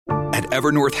At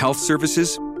Evernorth Health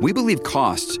Services, we believe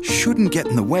costs shouldn't get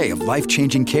in the way of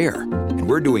life-changing care, and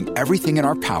we're doing everything in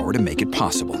our power to make it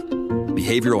possible.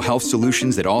 Behavioral health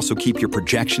solutions that also keep your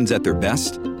projections at their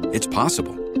best? It's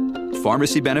possible.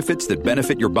 Pharmacy benefits that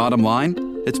benefit your bottom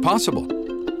line? It's possible.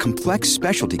 Complex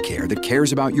specialty care that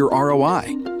cares about your ROI?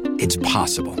 It's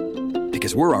possible.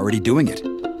 Because we're already doing it.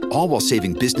 All while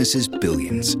saving businesses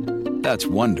billions. That's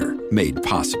Wonder made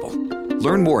possible.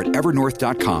 Learn more at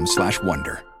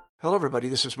evernorth.com/wonder. Hello, everybody.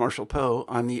 This is Marshall Poe.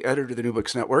 I'm the editor of the New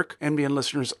Books Network. NBN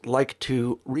listeners like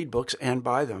to read books and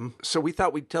buy them. So we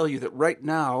thought we'd tell you that right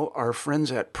now, our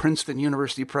friends at Princeton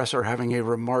University Press are having a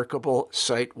remarkable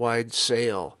site-wide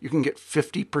sale. You can get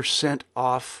 50%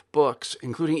 off books,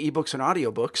 including ebooks and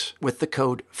audiobooks, with the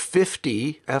code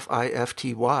 50,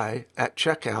 F-I-F-T-Y, at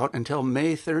checkout until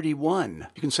May 31.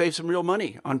 You can save some real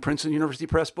money on Princeton University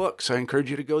Press books. I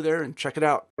encourage you to go there and check it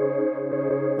out.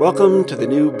 Welcome to the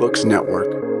New Books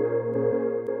Network.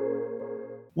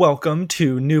 Welcome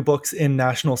to New Books in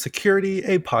National Security,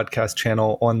 a podcast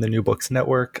channel on the New Books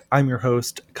Network. I'm your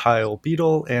host, Kyle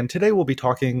Beadle, and today we'll be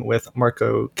talking with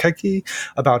Marco Checchi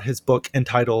about his book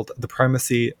entitled The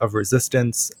Primacy of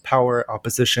Resistance, Power,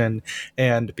 Opposition,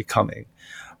 and Becoming.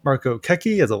 Marco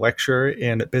Checchi is a lecturer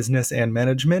in business and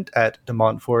management at De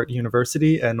Montfort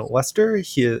University in Leicester.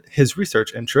 His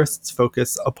research interests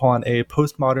focus upon a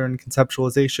postmodern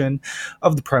conceptualization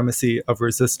of the primacy of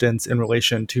resistance in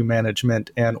relation to management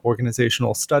and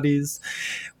organizational studies,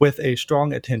 with a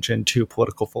strong attention to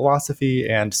political philosophy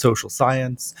and social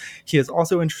science. He is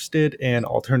also interested in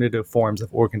alternative forms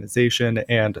of organization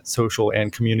and social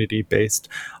and community-based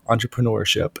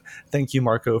entrepreneurship. Thank you,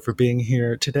 Marco, for being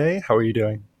here today. How are you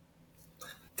doing?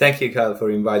 Thank you, Kyle,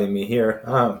 for inviting me here.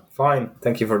 Fine.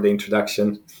 Thank you for the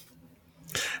introduction.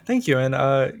 Thank you. And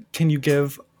can you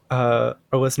give our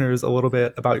listeners a little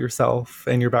bit about yourself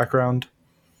and your background?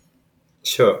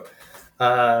 Sure.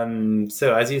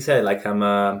 So as you said,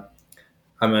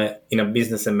 I'm in a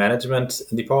business and management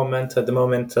department at the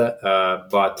moment,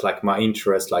 but my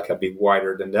interest a bit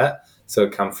wider than that. So I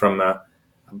come from a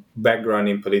background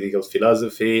in political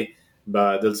philosophy,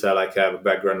 but also I have a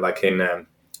background in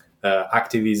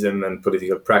activism and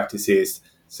political practices.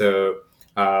 So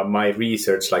my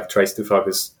research tries to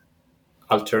focus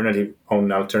alternative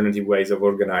ways of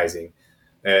organizing.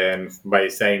 And by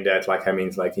saying that, I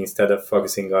mean instead of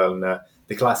focusing on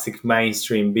the classic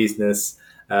mainstream business,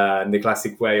 the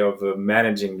classic way of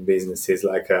managing businesses,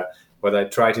 what I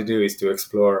try to do is to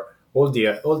explore all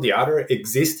the other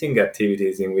existing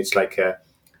activities in which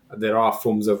there are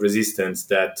forms of resistance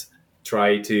that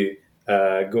try to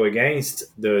go against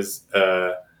those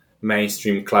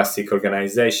mainstream classic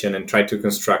organization and try to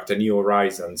construct a new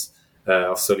horizons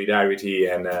of solidarity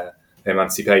and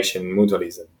emancipation,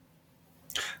 mutualism.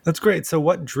 That's great. So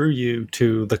what drew you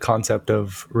to the concept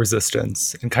of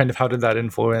resistance, and kind of how did that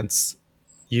influence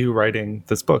you writing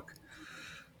this book?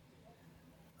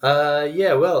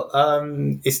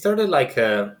 It started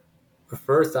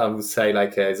first I would say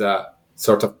as a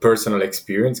sort of personal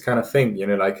experience kind of thing,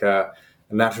 a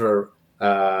natural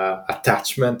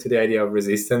attachment to the idea of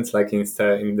resistance,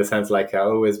 in the sense I've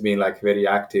always been very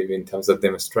active in terms of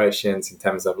demonstrations, in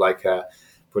terms of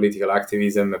political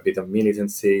activism, a bit of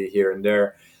militancy here and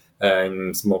there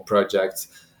in small projects,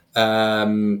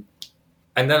 and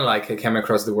then I came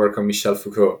across the work of Michel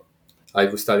Foucault. I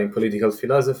was studying political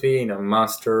philosophy in my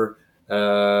master,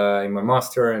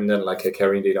 and then I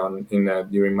carried it on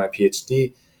during my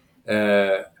PhD,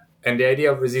 and the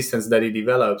idea of resistance that he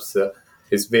develops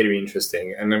is very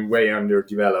interesting and then way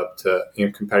underdeveloped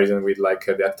in comparison with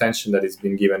the attention that has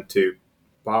been given to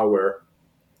power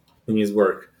in his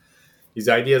work. His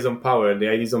ideas on power, the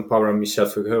ideas on power by Michel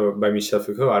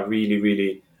Foucault are really,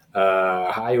 really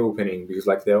eye-opening, because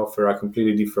they offer a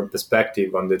completely different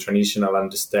perspective on the traditional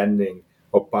understanding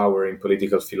of power in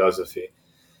political philosophy.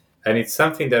 And it's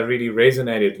something that really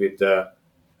resonated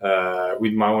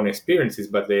with my own experiences,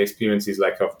 but the experiences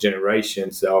of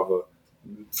generations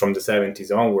from the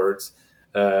 70s onwards,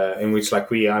 in which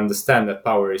we understand that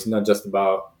power is not just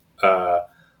about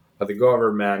the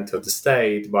government or the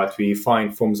state, but we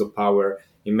find forms of power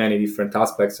in many different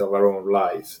aspects of our own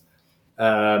lives.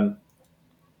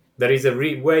 There is a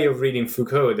way of reading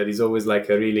Foucault that is always a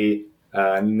really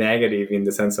negative, in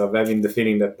the sense of having the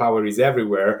feeling that power is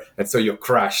everywhere, and so you're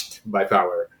crushed by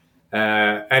power.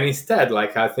 And instead,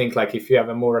 I think if you have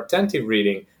a more attentive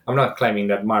reading, I'm not claiming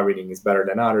that my reading is better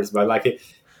than others, but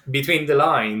between the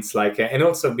lines, and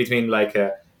also between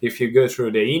if you go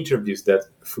through the interviews that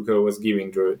Foucault was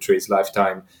giving through his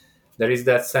lifetime, there is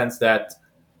that sense that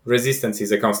resistance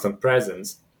is a constant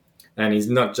presence, And it's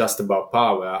not just about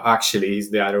power. Actually, it's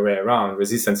the other way around.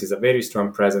 Resistance is a very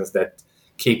strong presence that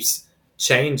keeps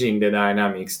changing the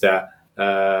dynamics that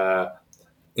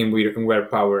in where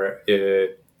power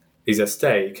is at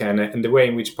stake. And the way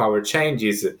in which power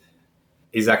changes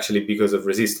is actually because of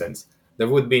resistance. There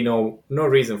would be no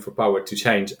reason for power to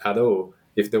change at all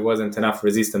if there wasn't enough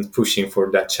resistance pushing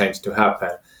for that change to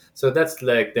happen. So that's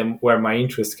like where my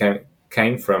interest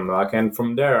came from. And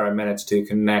from there, I managed to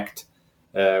connect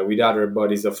with other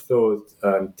bodies of thought,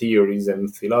 theories,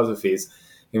 and philosophies,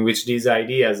 in which these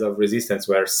ideas of resistance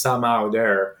were somehow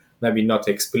there, maybe not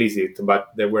explicit, but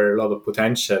there was a lot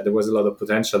of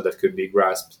potential that could be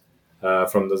grasped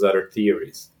from those other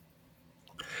theories.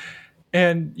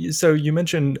 And so you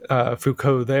mentioned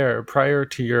Foucault there. Prior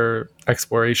to your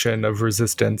exploration of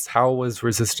resistance, how was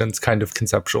resistance kind of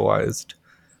conceptualized?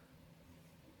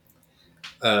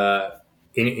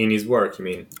 In his work, you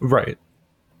mean? Right.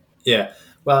 Yeah.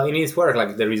 Well, in his work,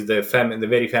 like there is the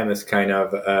very famous kind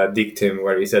of dictum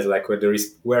where he says, like, where there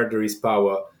is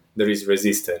power, there is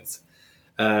resistance.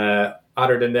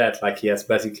 Other than that, like, he has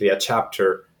basically a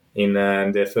chapter in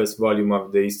the first volume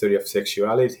of the History of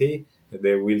Sexuality,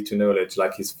 The Will to Knowledge,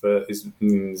 like his book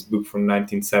from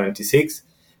 1976,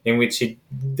 in which he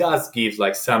does give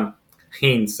like some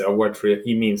hints of what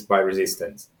he means by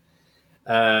resistance.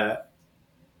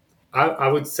 I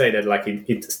would say that like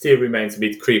it still remains a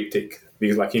bit cryptic,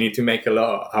 because like you need to make a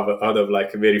lot out of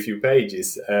like very few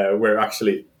pages, where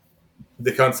actually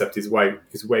the concept is way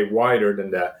wider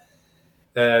than that.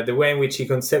 The way in which he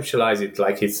conceptualizes it,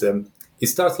 like it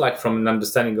starts like from an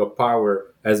understanding of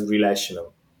power as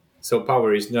relational. So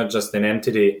power is not just an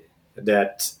entity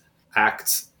that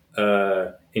acts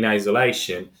in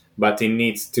isolation, but it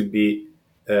needs to be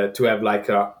to have like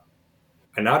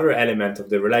another element of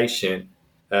the relation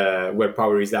where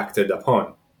power is acted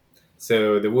upon.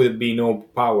 So there would be no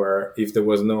power if there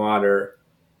was no other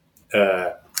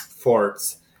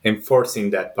force enforcing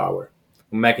that power,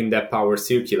 making that power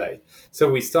circulate. So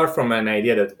we start from an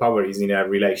idea that power is in a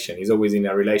relation, is always in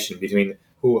a relation between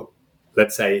who,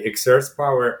 let's say, exerts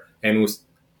power and who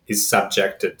is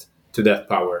subjected to that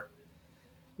power.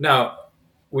 Now,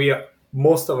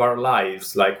 most of our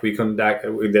lives, like we conduct,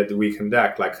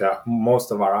 like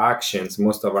most of our actions,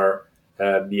 most of our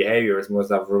behaviors,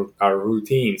 most of our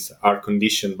routines are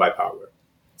conditioned by power.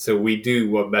 So we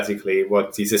do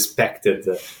what is expected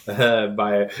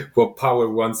by what power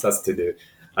wants us to do.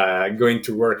 Going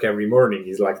to work every morning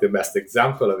is like the best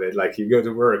example of it. Like you go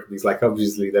to work, it's like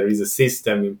obviously there is a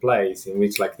system in place in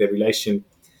which like the relation,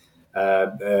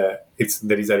 there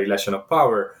is a relation of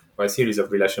power, or a series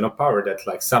of relation of power that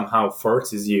like somehow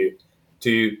forces you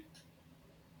to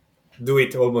do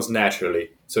it almost naturally.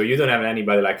 So you don't have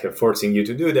anybody like forcing you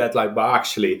to do that, like, but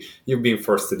actually you've been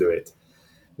forced to do it.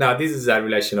 Now, this is a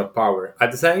relation of power.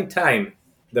 At the same time,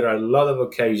 there are a lot of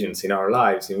occasions in our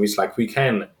lives in which like we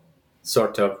can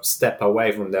sort of step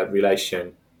away from that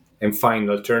relation and find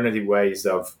alternative ways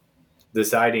of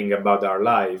deciding about our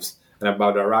lives and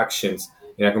about our actions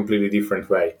in a completely different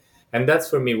way. And that's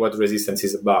for me what resistance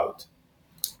is about.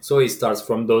 So it starts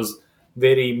from those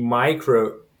very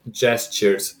micro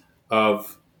gestures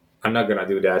of, I'm not going to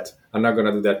do that. I'm not going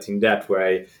to do that in that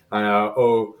way.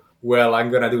 Well, I'm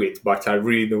going to do it, but I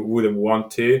really wouldn't want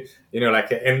to,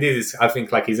 like, and this is, I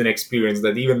think, like, is an experience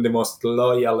that even the most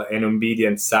loyal and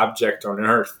obedient subject on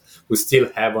earth will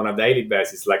still have on a daily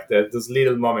basis, like those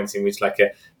little moments in which, like,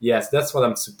 yes, that's what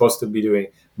I'm supposed to be doing,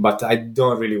 but I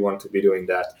don't really want to be doing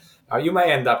that. You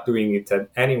may end up doing it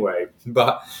anyway,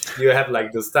 but you have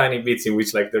like those tiny bits in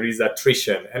which like there is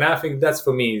attrition. And I think that's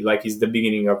for me, like, is the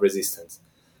beginning of resistance.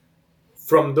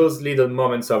 From those little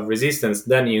moments of resistance,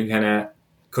 then you can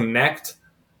connect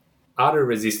other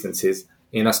resistances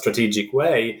in a strategic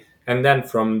way. And then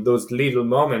from those little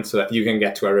moments you can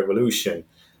get to a revolution.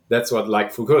 That's what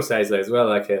like Foucault says as well,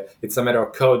 like it's a matter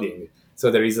of coding.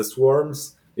 So there is a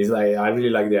swarms. Is like, I really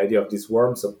like the idea of these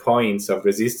swarms of points of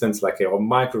resistance, like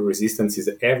micro resistances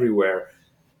everywhere,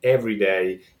 every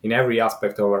day, in every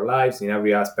aspect of our lives, in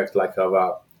every aspect like of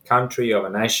a country, of a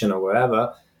nation, or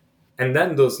whatever. And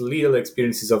then those little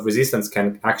experiences of resistance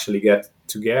can actually get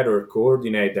together,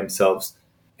 coordinate themselves,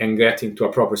 and get into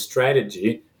a proper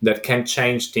strategy that can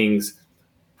change things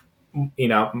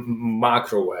in a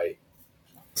macro way.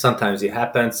 Sometimes it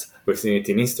happens. We've seen it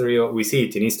in history. We see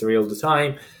it in history all the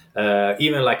time.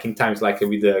 Even like in times like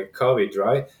with the COVID,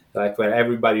 right? Like where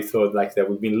everybody thought like that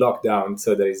we've been locked down,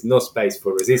 so there is no space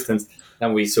for resistance.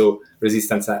 And we saw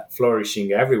resistance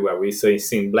flourishing everywhere. We saw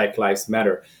in Black Lives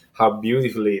Matter how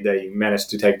beautifully they managed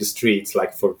to take the streets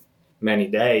like for many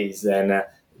days and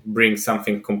bring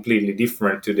something completely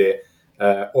different to the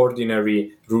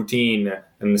ordinary routine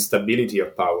and stability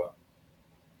of power.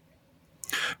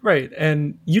 Right.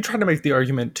 And you try to make the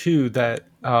argument, too, that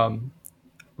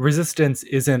resistance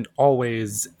isn't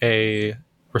always a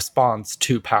response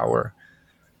to power.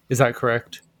 Is that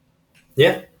correct?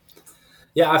 Yeah.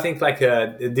 Yeah, I think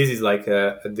this is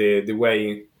the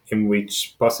way in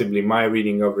which possibly my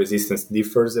reading of resistance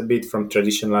differs a bit from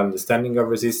traditional understanding of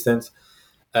resistance.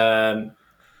 Normally,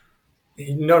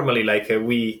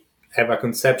 we have a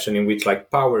conception in which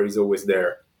power is always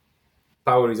there.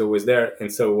 Power is always there,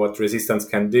 and so what resistance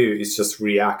can do is just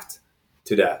react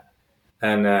to that.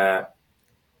 And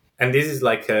this is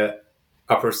a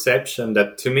perception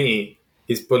that to me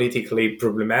is politically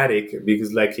problematic,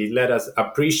 because it let us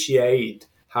appreciate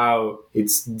how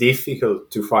it's difficult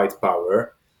to fight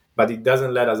power, but it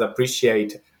doesn't let us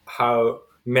appreciate how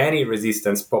many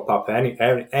resistance pop up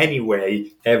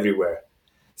anyway everywhere.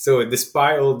 So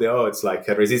despite all the odds,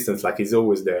 a resistance is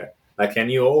always there.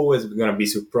 And you're always gonna be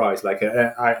surprised.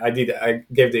 I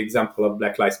gave the example of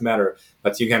Black Lives Matter,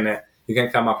 but you can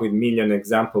come up with million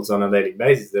examples on a daily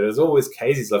basis. There's always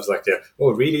cases of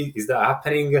oh really, is that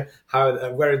happening?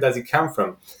 Where does it come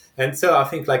from? And so I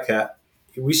think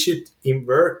we should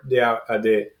invert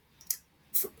the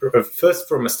first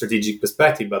from a strategic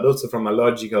perspective, but also from a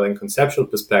logical and conceptual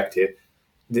perspective.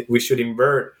 We should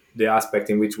invert the aspect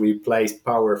in which we place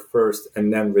power first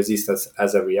and then resistance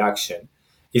as a reaction.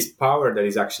 Is power that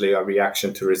is actually a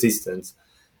reaction to resistance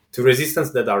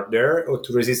that are there, or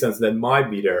to resistance that might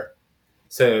be there.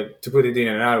 So to put it in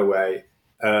another way,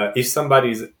 if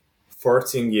somebody is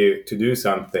forcing you to do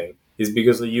something, it's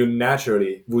because you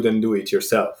naturally wouldn't do it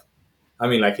yourself. I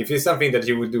mean, if it's something that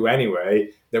you would do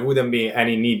anyway, there wouldn't be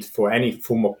any need for any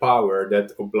form of power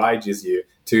that obliges you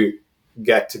to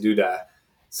get to do that.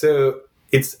 So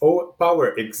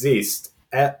power exists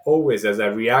always as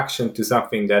a reaction to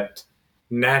something that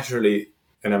naturally,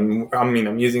 and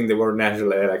I'm using the word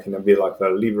naturally in a bit a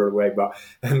liberal way, but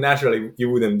naturally you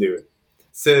wouldn't do it.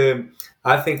 So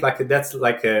I think that's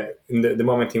in the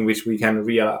moment in which we can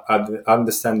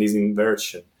understand this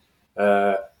inversion.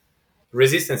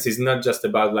 Resistance is not just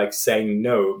about saying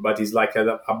no, but it's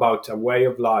about a way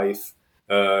of life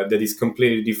that is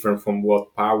completely different from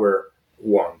what power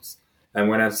wants. And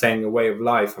when I'm saying a way of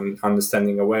life, I'm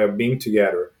understanding a way of being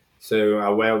together. So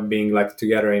a way of being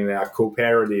together in a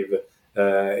cooperative,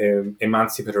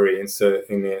 emancipatory, and so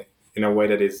in a way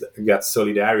that got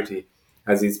solidarity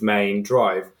as its main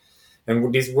drive.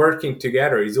 And this working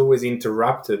together is always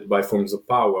interrupted by forms of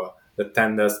power that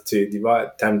tend to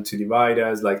divide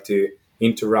us, to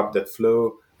interrupt that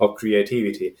flow of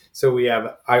creativity. So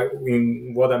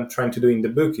what I'm trying to do in the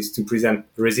book is to present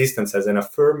resistance as an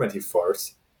affirmative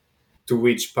force to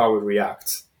which power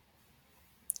reacts.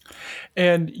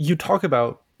 And you talk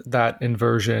about that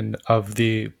inversion of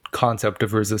the concept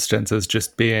of resistance as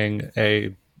just being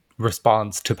a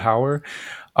response to power.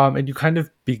 And you kind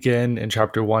of begin in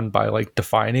chapter 1 by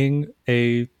defining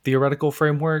a theoretical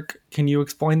framework. Can you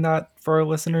explain that for our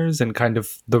listeners and kind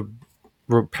of the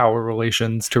power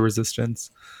relations to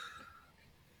resistance?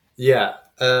 Yeah.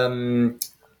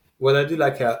 What I do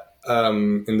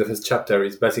in the first chapter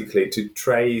is basically to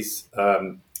trace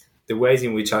the ways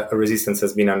in which a resistance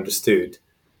has been understood,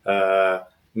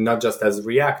 not just as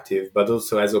reactive, but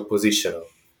also as oppositional.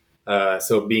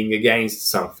 So being against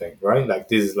something, right?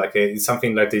 This is it's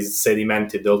something that is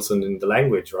sedimented also in the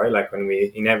language, right? When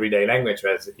we, in everyday language,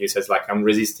 as you says, I'm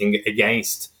resisting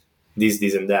against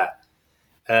this, and that.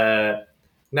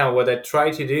 Now, what I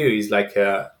try to do is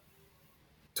to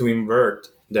invert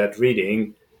that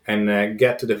reading and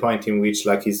get to the point in which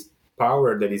is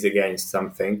power that is against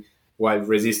something, while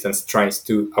resistance tries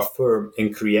to affirm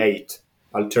and create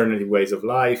alternative ways of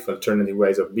life, alternative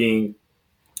ways of being.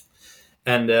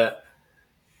 And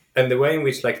the way in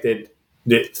which the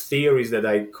theories that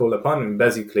I call upon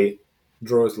basically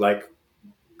draws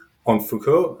on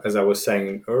Foucault, as I was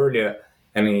saying earlier,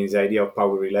 and his idea of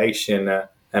power relation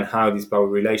and how these power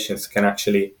relations can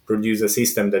actually produce a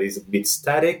system that is a bit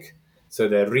static, so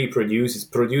that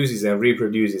produces and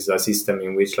reproduces a system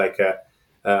in which a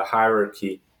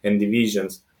hierarchy and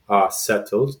divisions are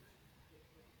settled.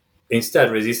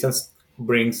 Instead, resistance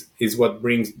is what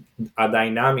brings a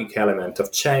dynamic element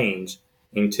of change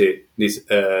into this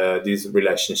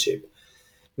relationship.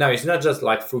 Now, it's not just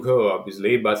Foucault,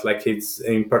 obviously, but it's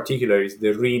in particular is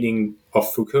the reading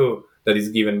of Foucault that is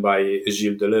given by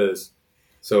Gilles Deleuze.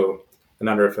 So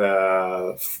another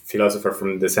philosopher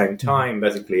from the same time,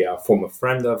 basically a former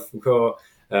friend of Foucault.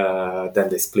 Then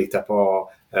they split apart,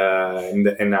 and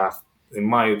in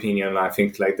my opinion, I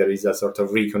think there is a sort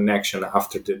of reconnection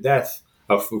after the death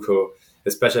of Foucault,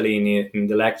 especially in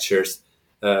the lectures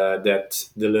that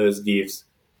Deleuze gives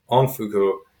on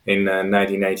Foucault in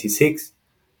 1996,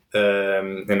 in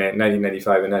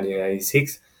 1995 and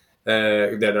 1996,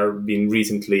 that are being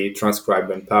recently transcribed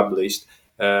and published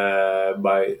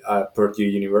by Purdue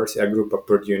University, a group of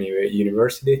Purdue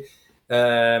University.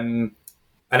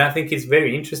 And I think it's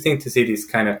very interesting to see this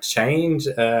kind of change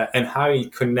and how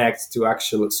it connects to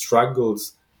actual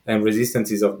struggles and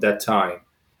resistances of that time.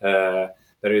 There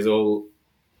is all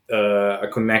a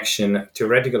connection,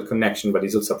 theoretical connection, but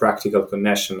it's also a practical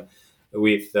connection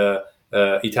with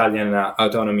Italian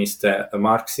autonomist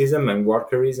Marxism and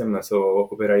workerism, so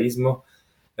operaismo,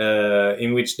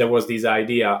 in which there was this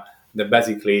idea that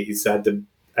basically is at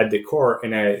the core,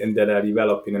 and that I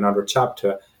developed in another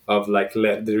chapter, of like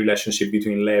the relationship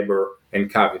between labor and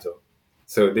capital.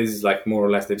 So this is like more or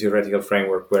less the theoretical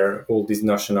framework where all this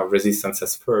notion of resistance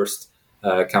as first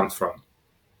comes from.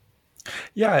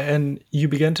 Yeah, and you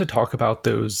begin to talk about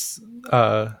those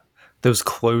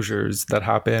closures that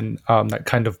happen that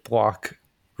kind of block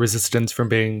resistance from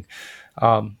being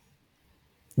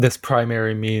this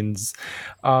primary means.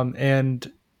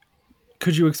 And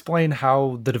could you explain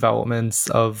how the developments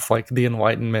of like the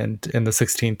Enlightenment in the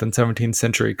 16th and 17th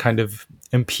century kind of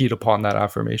impede upon that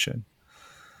affirmation?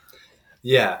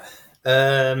 Yeah.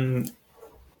 I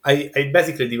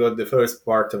basically devote the first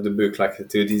part of the book like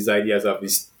to these ideas of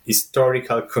these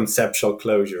historical conceptual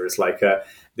closures, like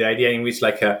the idea in which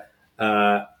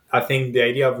I think the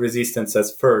idea of resistance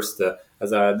as first,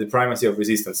 the primacy of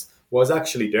resistance was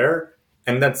actually there,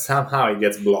 and then somehow it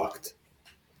gets blocked.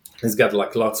 It's got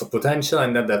like lots of potential,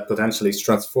 and then that potential is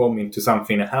transformed into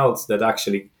something else that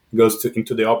actually goes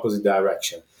into the opposite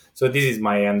direction. So this is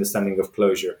my understanding of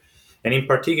closure. And in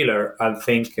particular, I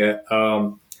think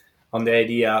on the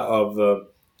idea of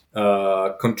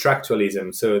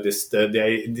contractualism. So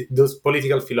those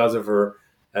political philosophers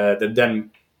that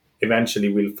then eventually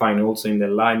will find also in the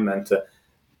Enlightenment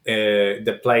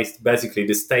that placed basically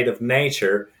the state of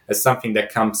nature as something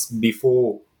that comes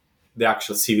before the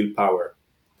actual civil power.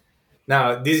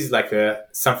 Now, this is like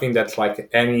something that like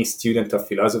any student of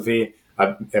philosophy,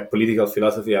 political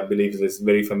philosophy, I believe is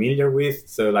very familiar with.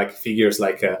 So like figures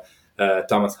like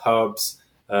Thomas Hobbes,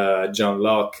 John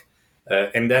Locke,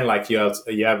 and then like you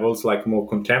have also like more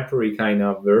contemporary kind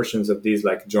of versions of these,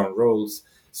 like John Rawls.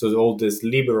 So all this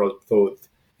liberal thought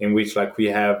in which like we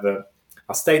have a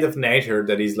state of nature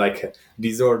that is like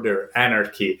disorder,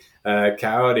 anarchy,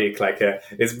 chaotic, like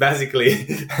it's basically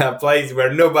a place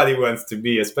where nobody wants to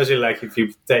be, especially like if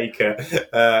you take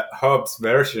Hobbes'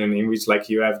 version in which like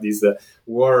you have this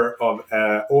war of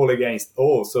all against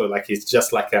all. So like it's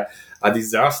just like a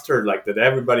disaster, like that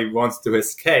everybody wants to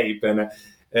escape, and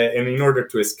in order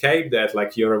to escape that,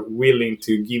 like you're willing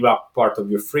to give up part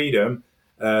of your freedom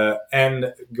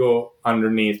and go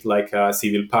underneath like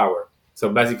civil power. So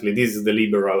basically, this is the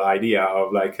liberal idea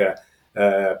of like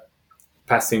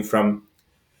passing from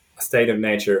a state of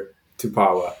nature to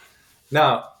power.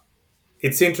 Now,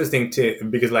 it's interesting too,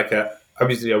 because like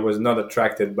obviously I was not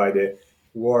attracted by the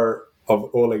war of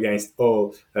all against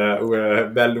all,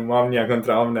 bellum omnia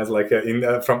contra omnes, like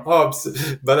from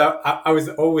Hobbes. But I was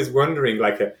always wondering,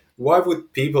 like, why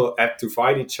would people have to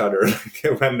fight each other?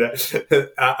 When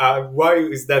why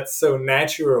is that so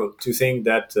natural to think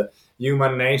that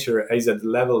human nature is at the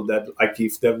level that, like,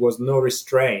 if there was no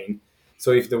restraint,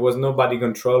 so if there was nobody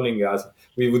controlling us,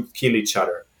 we would kill each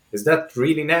other? Is that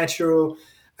really natural?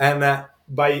 And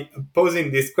by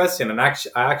posing this question, and I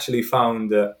actually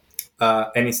found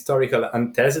an historical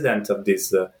antecedent of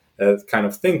this kind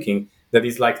of thinking, that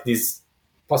is like this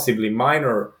possibly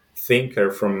minor thinker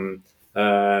from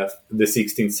the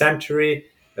 16th century,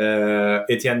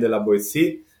 Etienne de la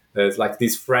Boétie. It's like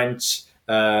this French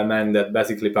man that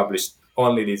basically published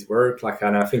only this work, like,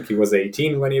 and I think he was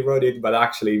 18 when he wrote it, but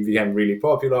actually became really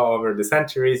popular over the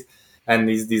centuries, and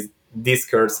is this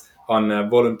discourse on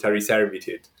voluntary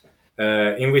servitude,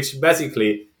 in which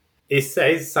basically it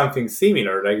says something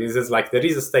similar. Like, it says like there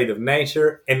is a state of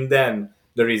nature, and then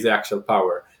there is actual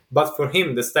power. But for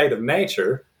him, the state of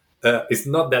nature is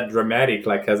not that dramatic,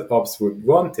 like as Hobbes would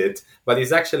want it, but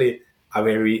it's actually a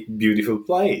very beautiful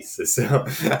place. So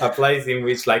a place in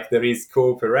which like there is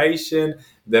cooperation,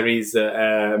 there is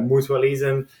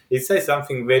mutualism. It says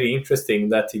something very interesting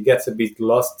that it gets a bit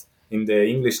lost in the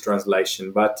English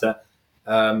translation, but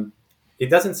it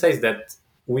doesn't say that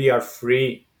we are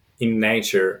free in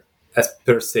nature as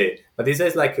per se, but it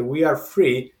says like we are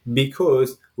free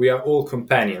because we are all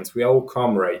companions, we are all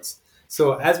comrades.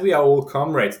 So as we are all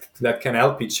comrades that can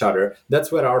help each other,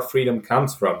 that's where our freedom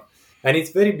comes from. And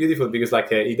it's very beautiful because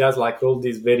like it does like all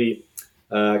these very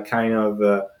kind of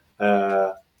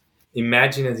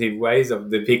imaginative ways of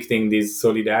depicting this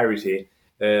solidarity,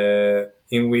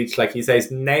 in which, like he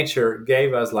says, nature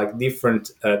gave us like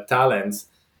different talents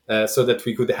so that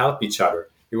we could help each other.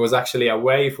 It was actually a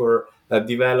way for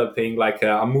developing like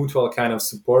a mutual kind of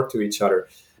support to each other.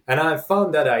 And I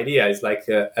found that idea is like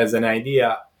as an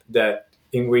idea that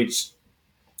in which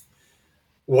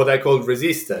what I call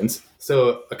resistance,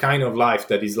 so a kind of life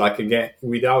that is like again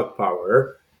without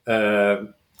power,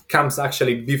 comes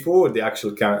actually before the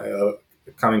actual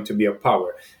coming to be a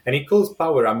power, and he calls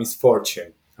power a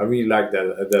misfortune. I really like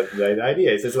that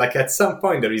idea. It's like at some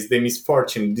point there is the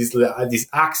misfortune, this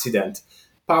accident,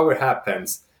 power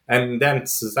happens, and then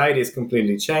society is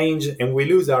completely changed, and we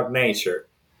lose our nature.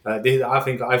 I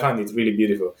find it really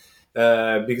beautiful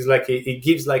because like it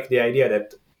gives like the idea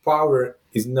that power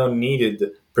is not needed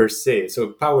per se. So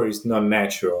power is not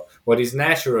natural. What is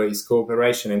natural is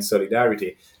cooperation and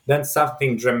solidarity. Then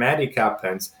something dramatic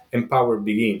happens and power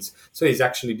begins. So it's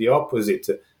actually the opposite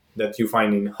that you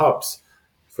find in Hobbes,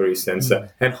 for instance.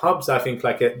 And Hobbes, I think,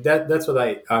 like that's what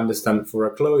I understand for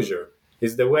a closure,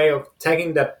 is the way of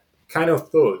taking that kind of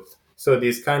thought, so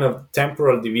this kind of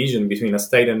temporal division between a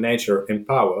state of nature and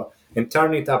power, and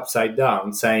turn it upside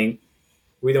down, saying,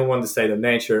 we don't want the state of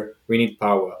nature, we need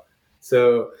power.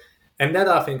 So, and that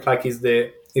I think like is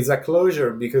a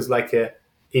closure, because like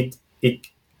it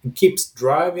keeps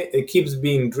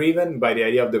being driven by the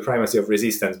idea of the primacy of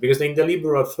resistance. Because in the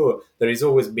liberal thought, there has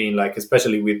always been, like,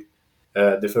 especially with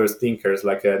the first thinkers,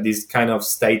 like this kind of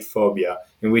state phobia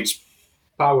in which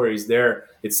power is there.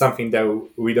 It's something that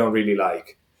we don't really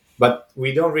like. But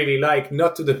we don't really like,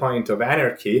 not to the point of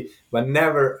anarchy, but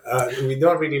never, we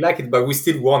don't really like it, but we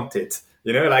still want it.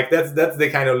 You know, like that's the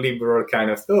kind of liberal kind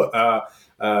of thought,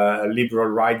 liberal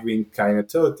right-wing kind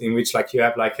of thought, in which like you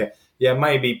have like,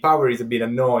 maybe power is a bit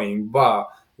annoying, but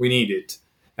we need it.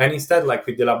 And instead, like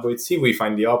with the La Boétie, we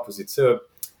find the opposite. So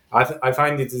I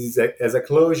find it as a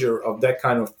closure of that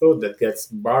kind of thought that gets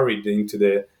buried into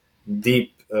the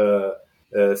deep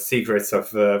secrets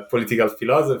of political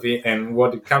philosophy, and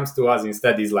what it comes to us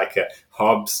instead is like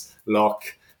Hobbes,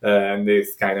 Locke, and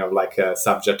this kind of like a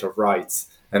subject of rights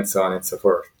and so on and so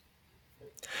forth.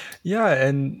 Yeah,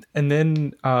 and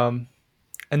then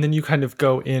you kind of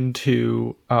go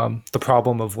into the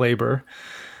problem of labor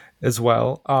as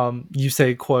well. You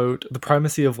say, quote, "The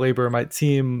primacy of labor might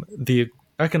seem the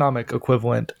economic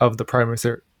equivalent of the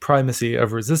primacy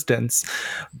of resistance,"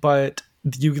 but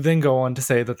you then go on to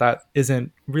say that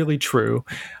isn't really true.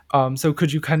 So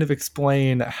could you kind of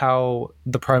explain how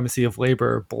the primacy of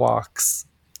labor blocks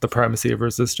the primacy of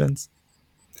resistance?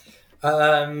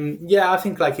 I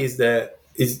think like is the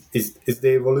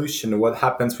evolution, what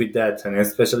happens with that, and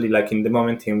especially like in the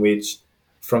moment in which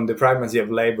from the primacy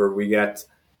of labor we get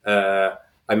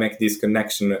I make this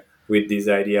connection with this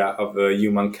idea of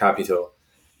human capital.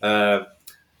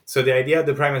 So the idea of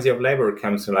the primacy of labor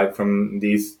comes like from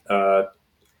this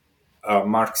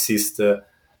Marxist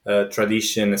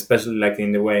tradition, especially like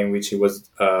in the way in which it was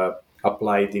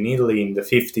applied in Italy in the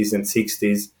 50s and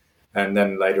 60s, and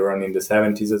then later on in the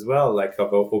 70s as well, like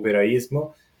of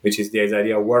operaismo, which is the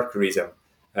idea of workerism.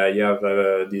 You have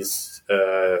this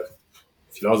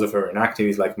philosopher and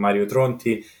activist like Mario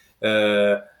Tronti,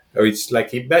 which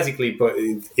like it basically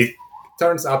it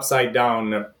turns upside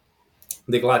down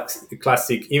the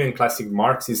classic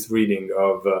Marxist reading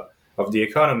of the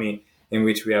economy, in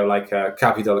which we have like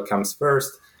capital comes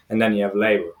first, and then you have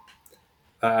labor.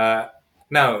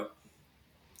 Now,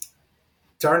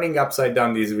 turning upside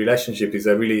down this relationship is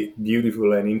a really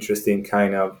beautiful and interesting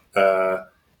kind of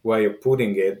way of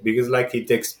putting it, because like it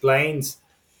explains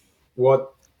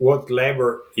what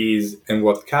labor is and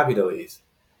what capital is.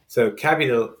 So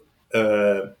capital,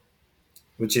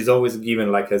 which is always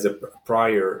given like as a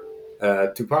prior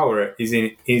to power,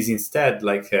 is instead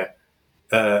like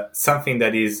something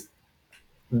that is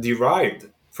derived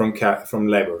from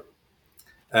labor.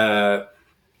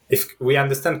 If we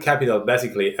understand capital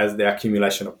basically as the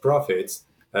accumulation of profits,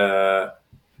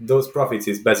 those profits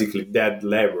is basically dead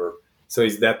labor. So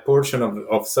it's that portion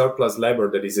of surplus labor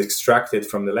that is extracted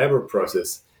from the labor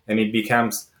process, and it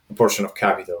becomes a portion of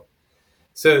capital.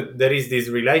 So there is this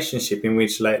relationship in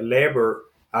which labor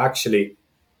actually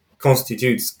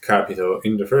constitutes capital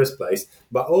in the first place,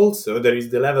 but also there is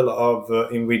the level of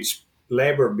in which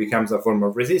labor becomes a form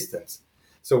of resistance.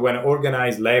 So when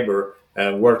organized labor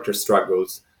and worker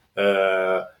struggles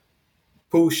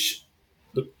push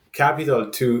capital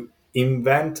to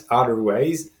invent other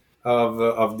ways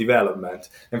of development.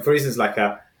 And for instance, like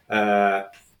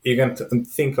you can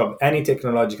think of any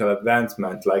technological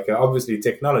advancement, like obviously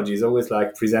technology is always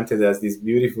like presented as this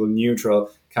beautiful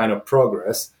neutral kind of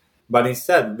progress, but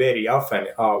instead very often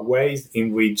are ways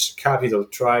in which capital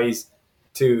tries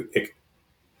to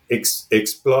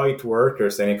exploit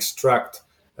workers and extract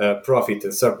profit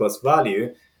and surplus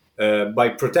value by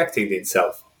protecting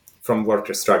itself from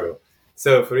worker struggle.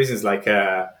 So, for instance, like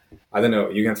I don't know,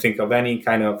 you can think of any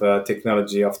kind of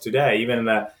technology of today, even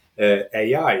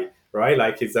AI, right?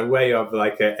 Like it's a way of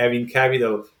like having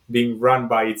capital being run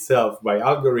by itself by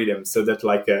algorithms, so that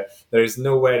like there is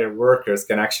no way that workers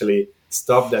can actually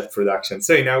stop that production.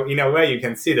 So in a way, you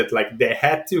can see that like they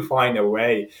had to find a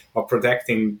way of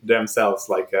protecting themselves,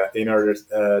 like in order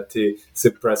to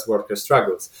suppress worker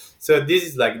struggles. So this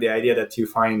is like the idea that you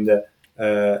find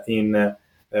in the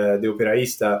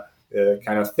operaista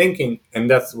kind of thinking, and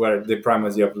that's where the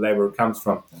primacy of labor comes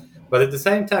from. But at the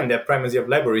same time, the primacy of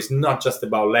labor is not just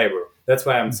about labor. That's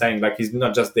why I'm saying like it's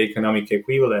not just the economic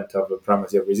equivalent of the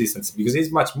primacy of resistance, because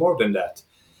it's much more than that.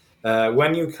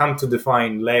 When you come to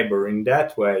define labor in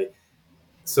that way,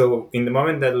 so in the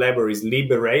moment that labor is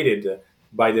liberated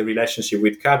by the relationship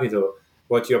with capital,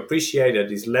 what you appreciate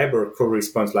is labor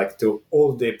corresponds like to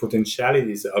all the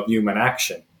potentialities of human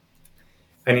action.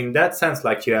 And in that sense,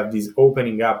 like you have this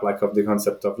opening up like of the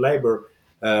concept of labor.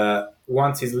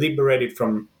 Once it's liberated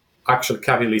from actual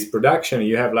capitalist production,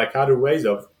 you have like other ways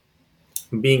of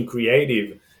being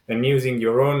creative and using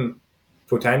your own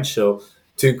potential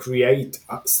to create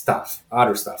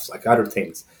other stuff, like other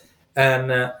things.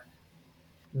 And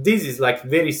this is like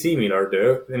very similar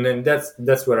though. And then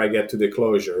that's where I get to the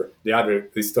closure, the other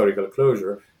historical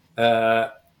closure,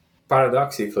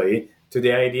 paradoxically, to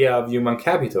the idea of human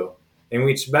capital, in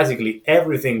which basically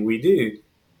everything we do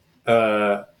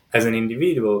as an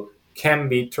individual can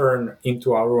be turned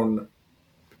into our own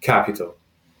capital.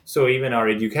 So even our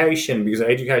education, because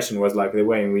education was like the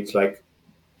way in which like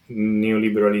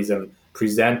neoliberalism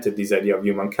presented this idea of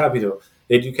human capital,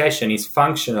 education is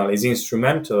functional, is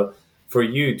instrumental for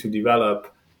you to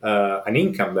develop an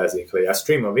income, basically, a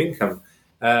stream of income.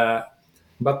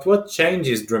 But what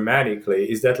changes dramatically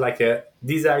is that like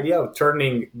this idea of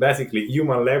turning basically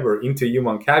human labor into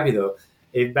human capital,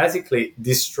 it basically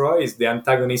destroys the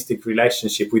antagonistic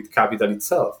relationship with capital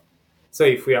itself. So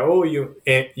if we are all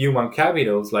human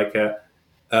capitals, like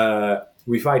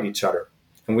we fight each other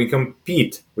and we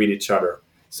compete with each other.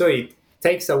 So it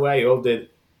takes away all the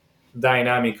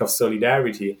dynamic of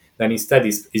solidarity that instead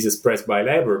is expressed by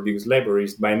labor, because labor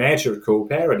is by nature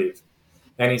cooperative.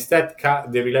 And instead,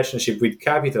 the relationship with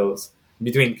capitals,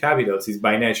 between capitals, is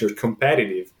by nature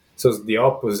competitive. So it's the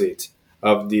opposite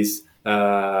of this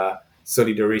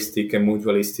solidaristic and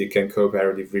mutualistic and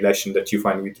cooperative relation that you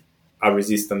find with a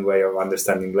resistant way of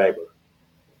understanding labor.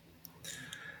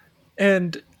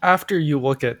 And after you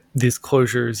look at these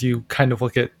closures, you kind of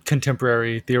look at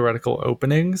contemporary theoretical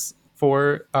openings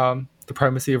for the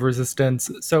primacy of resistance.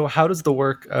 So how does the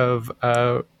work of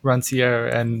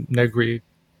Rancière and Negri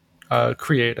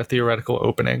create a theoretical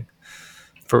opening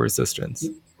for resistance?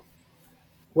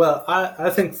 Well,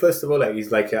 I think first of all, like,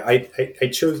 it's like I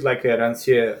chose like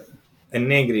Rancière and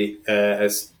Negri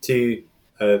as two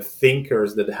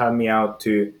thinkers that helped me out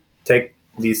to take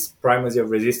this primacy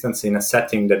of resistance in a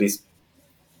setting that is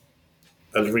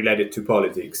related to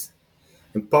politics.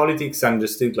 And politics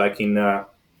understood like in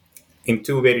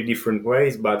two very different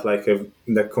ways, but like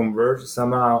that converge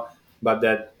somehow, but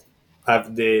that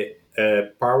have the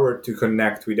power to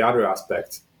connect with other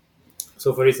aspects.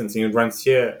 So, for instance, in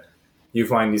Rancière, you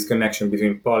find this connection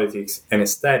between politics and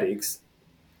aesthetics,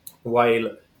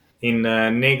 while in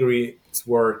Negri's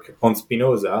work on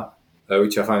Spinoza,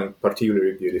 which I find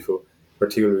particularly beautiful,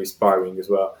 particularly inspiring as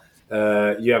well,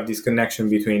 you have this connection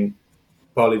between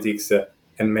politics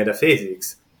and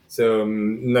metaphysics. So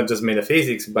not just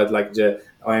metaphysics, but like a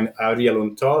real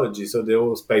ontology, so the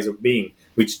whole space of being,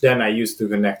 which then I used to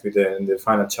connect with in the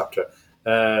final chapter.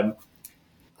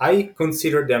 I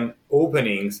consider them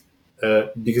openings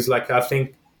because, like, I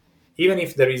think even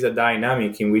if there is a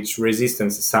dynamic in which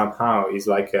resistance somehow is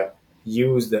like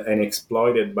used and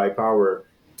exploited by power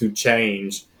to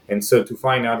change, and so to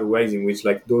find other ways in which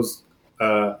like those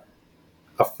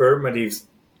affirmative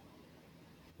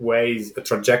ways, a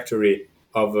trajectory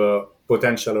of a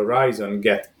potential horizon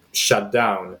get shut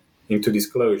down into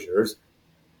these closures.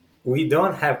 We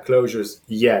don't have closures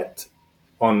yet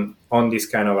on these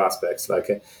kind of aspects.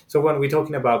 Like so, when we're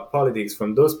talking about politics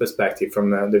from those perspectives, from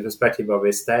the perspective of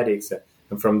aesthetics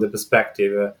and from the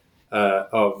perspective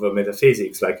of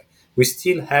metaphysics, like we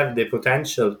still have the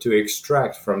potential to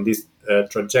extract from these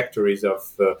trajectories of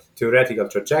theoretical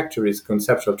trajectories,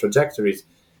 conceptual trajectories,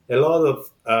 a lot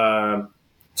of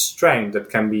strength that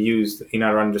can be used in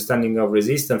our understanding of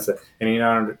resistance and in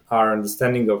our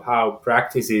understanding of how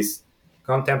practices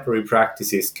contemporary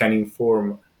practices can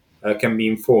be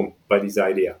informed by this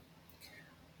idea.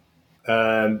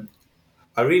 I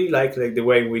really like the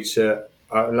way in which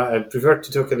I prefer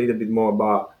to talk a little bit more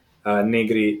about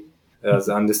Negri as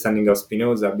understanding of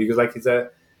Spinoza, because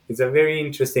it's a very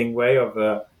interesting way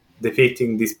of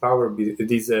depicting this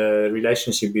this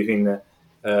relationship between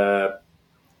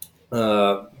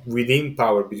within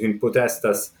power between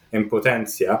potestas and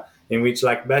potentia, in which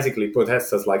basically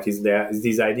potestas is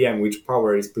this idea in which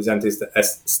power is presented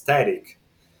as static.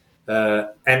 And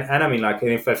I mean,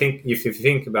 if you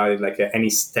think about it, any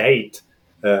state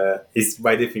is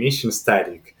by definition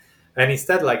static, and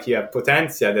instead, you have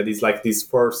potentia, that is this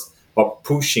force of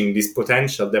pushing, this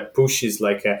potential that pushes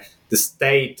the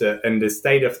state and the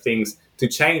state of things to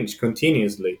change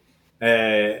continuously.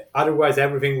 Otherwise,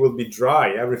 everything will be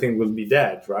dry, everything will be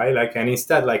dead, right? And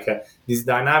instead, this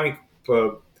dynamic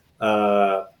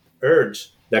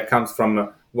urge that comes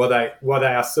from what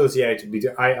I associate with.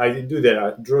 I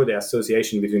draw the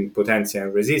association between potentia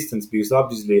and resistance, because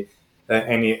obviously,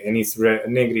 and it's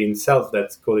Negri himself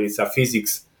that calls it a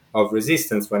physics of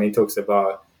resistance when he talks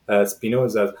about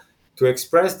Spinoza, to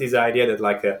express this idea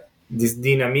that this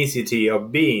dynamicity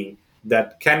of being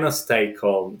that cannot stay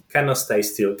calm, cannot stay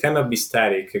still, cannot be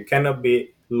static, cannot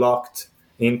be locked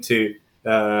into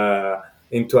a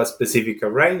specific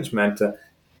arrangement,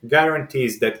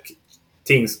 guarantees that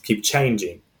things keep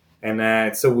changing.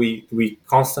 And so we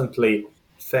constantly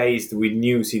faced with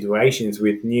new situations,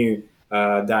 with new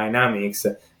dynamics,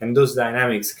 and those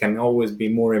dynamics can always be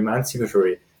more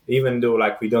emancipatory, even though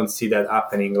we don't see that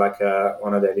happening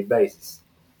on a daily basis.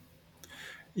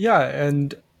 Yeah,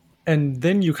 and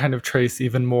then you kind of trace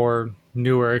even more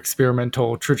newer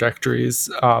experimental trajectories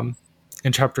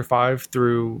in chapter 5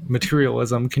 through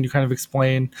materialism. Can you kind of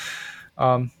explain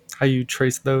how you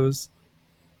trace those?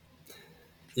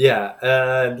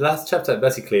 Yeah, last chapter,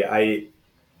 basically, I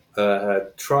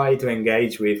try to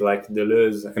engage with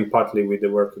Deleuze and partly with the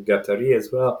work of Guattari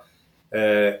as well,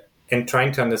 and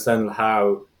trying to understand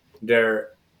how their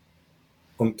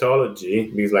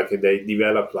ontology, because they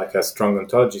develop a strong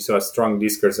ontology, so a strong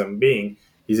discourse on being,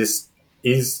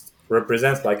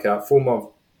 represents a form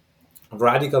of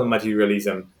radical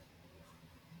materialism,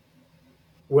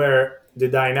 where the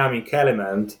dynamic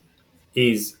element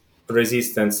is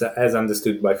resistance as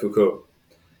understood by Foucault.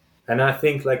 And I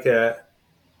think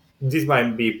this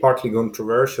might be partly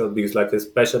controversial, because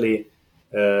especially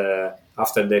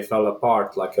after they fell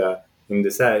apart in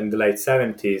the late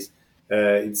 70s,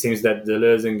 it seems that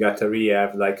Deleuze and Guattari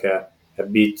have a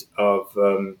bit of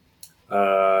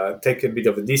take a bit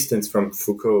of a distance from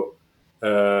Foucault,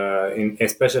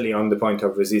 especially on the point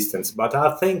of resistance. But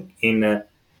I think in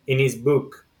his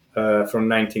book from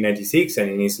 1986 and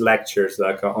in his lectures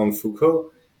on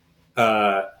Foucault,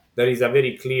 there is a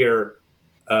very clear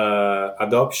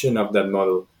adoption of that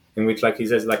model, in which he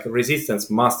says resistance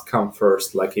must come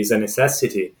first, is a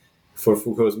necessity for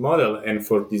Foucault's model and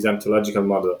for this ontological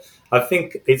model. I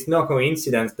think it's no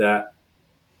coincidence that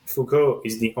Foucault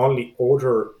is the only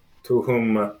author to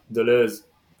whom Deleuze,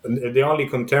 the only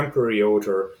contemporary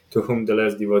author to whom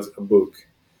Deleuze devotes a book.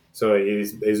 So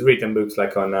he's written books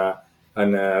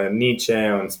on Nietzsche,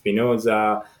 on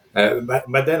Spinoza,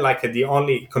 but then the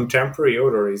only contemporary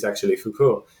author is actually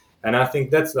Foucault. And I think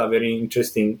that's a very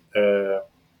interesting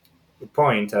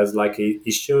point, as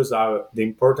it shows how the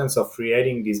importance of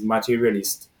creating this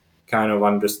materialist kind of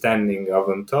understanding of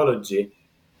ontology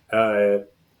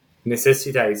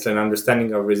necessitates an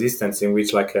understanding of resistance, in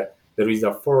which there is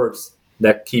a force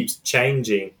that keeps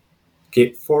changing,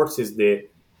 forces the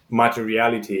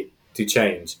materiality to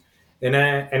change. And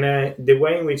the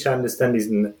way in which I understand this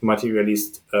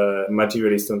materialist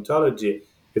ontology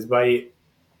is by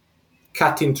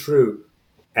cutting through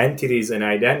entities and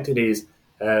identities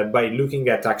by looking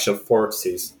at actual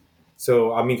forces.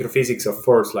 So a microphysics of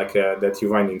force that you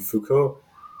find in Foucault,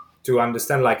 to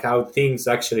understand how things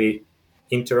actually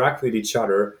interact with each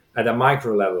other at a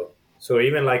micro level. So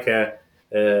even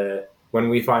when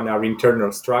we find our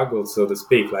internal struggles, so to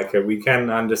speak, we can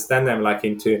understand them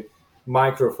into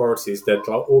micro forces that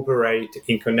operate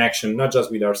in connection not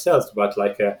just with ourselves, but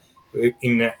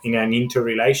in an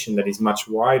interrelation that is much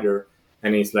wider,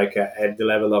 and is at the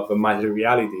level of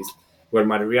materialities, where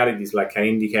materialities can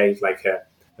indicate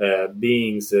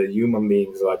beings, human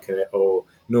beings, or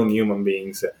non-human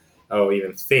beings, or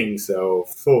even things, or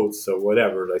thoughts, or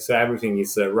whatever. So everything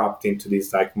is wrapped into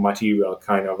this material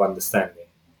kind of understanding.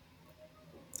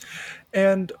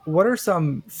 And what are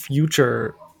some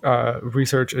future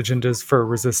research agendas for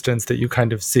resistance that you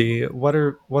kind of see?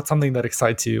 What's something that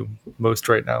excites you most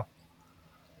right now?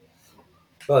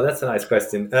 Well, that's a nice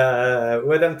question.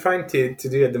 What I'm trying to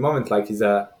do at the moment, like,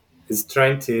 is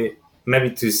trying to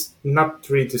maybe not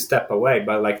really to step away,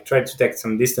 but like try to take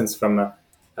some distance from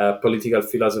political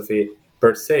philosophy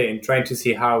per se, and trying to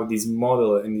see how this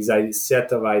model and this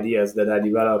set of ideas that I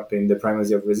developed in the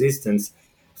primacy of resistance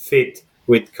fit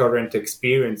with current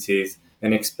experiences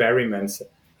and experiments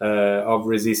of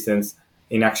resistance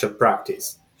in actual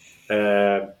practice.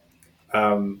 Uh,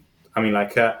 I mean,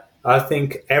 like, I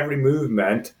think every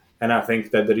movement, and I think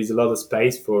that there is a lot of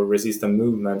space for resistant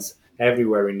movements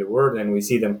everywhere in the world, and we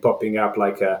see them popping up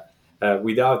like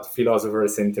without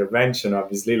philosophers' intervention,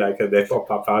 obviously, like they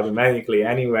pop up automatically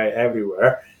anyway,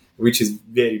 everywhere, which is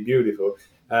very beautiful.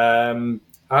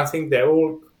 I think they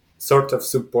all sort of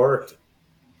support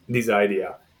this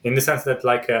idea in the sense that,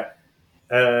 like,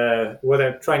 what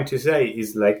I'm trying to say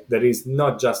is like there is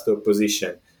not just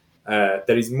opposition.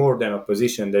 There is more than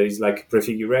opposition. There is like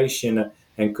prefiguration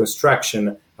and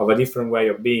construction of a different way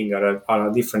of being, or on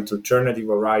a different alternative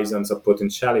horizons of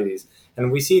potentialities.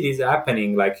 And we see this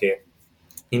happening like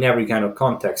in every kind of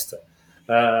context.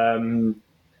 What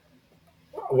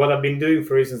I've been doing,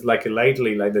 for instance, like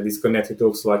lately, like that is connected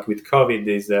also like with COVID,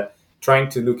 is trying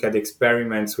to look at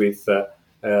experiments with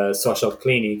social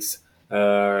clinics,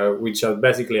 which are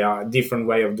basically a different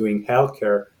way of doing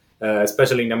healthcare,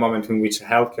 especially in a moment in which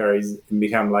healthcare is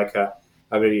become like a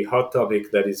very hot topic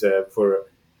that is for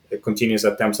continuous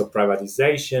attempts of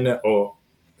privatization or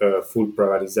full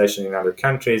privatization in other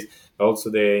countries,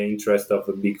 also the interest of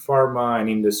the big pharma and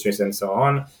industries and so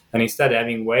on, and instead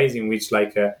having ways in which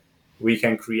like we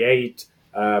can create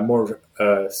more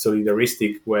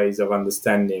solidaristic ways of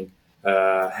understanding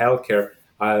healthcare.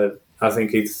 I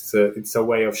think it's a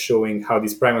way of showing how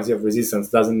this primacy of resistance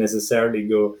doesn't necessarily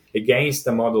go against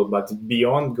the model, but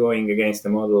beyond going against the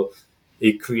model,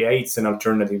 it creates an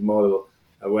alternative model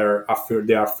where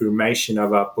the affirmation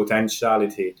of a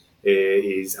potentiality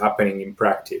is happening in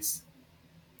practice.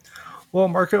 Well,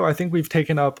 Marco, I think we've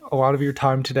taken up a lot of your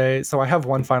time today, so I have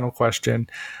one final question.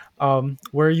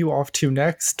 Where are you off to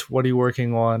next? What are you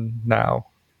working on now?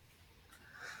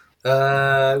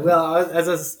 Well,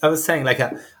 as I was saying, like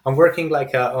I'm working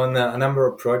like on a number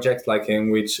of projects, like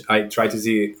in which I try to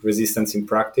see resistance in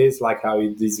practice, like how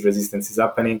this resistance is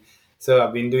happening. So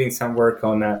I've been doing some work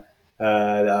on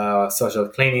social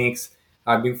clinics.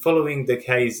 I've been following the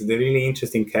really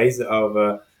interesting case of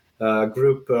a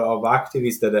group of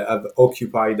activists that have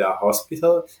occupied a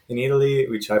hospital in Italy,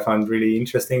 which I found really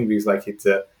interesting because like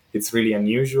it's really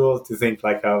unusual to think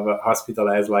like of a hospital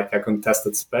as like a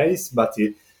contested space, but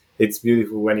it's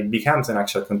beautiful when it becomes an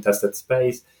actual contested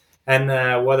space. And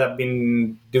what I've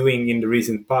been doing in the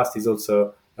recent past is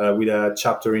also with a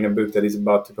chapter in a book that is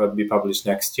about to be published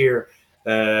next year,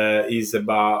 is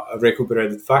about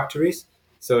recuperated factories.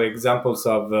 So examples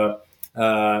of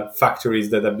factories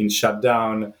that have been shut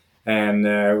down and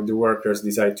the workers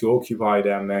decide to occupy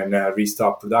them and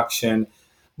restart production.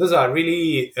 Those are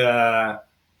really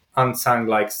unsung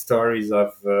like stories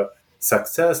of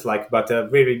success, like, but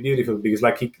very beautiful because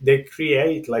like they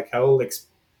create like a whole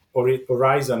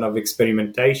horizon of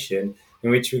experimentation in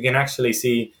which we can actually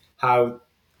see how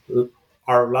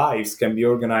our lives can be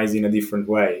organized in a different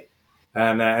way,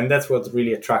 and that's what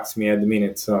really attracts me at the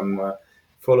minute. So I'm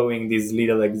following these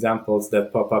little examples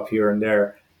that pop up here and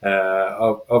there,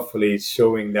 hopefully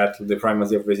showing that the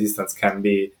primacy of resistance can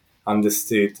be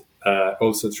understood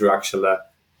also through actual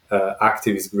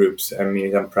activist groups and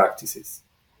militant practices.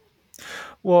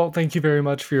 Well, thank you very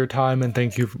much for your time, and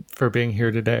thank you for being here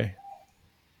today.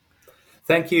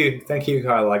 Thank you,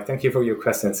 Kyle. Like, thank you for your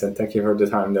questions, and thank you for the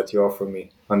time that you offer me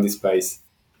on this space.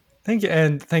 Thank you,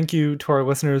 and thank you to our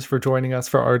listeners for joining us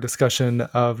for our discussion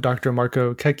of Dr.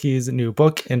 Marco Kecchi's new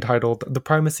book entitled The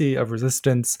Primacy of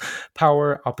Resistance,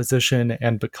 Power, Opposition,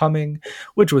 and Becoming,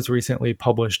 which was recently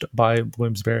published by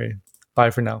Bloomsbury.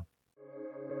 Bye for now.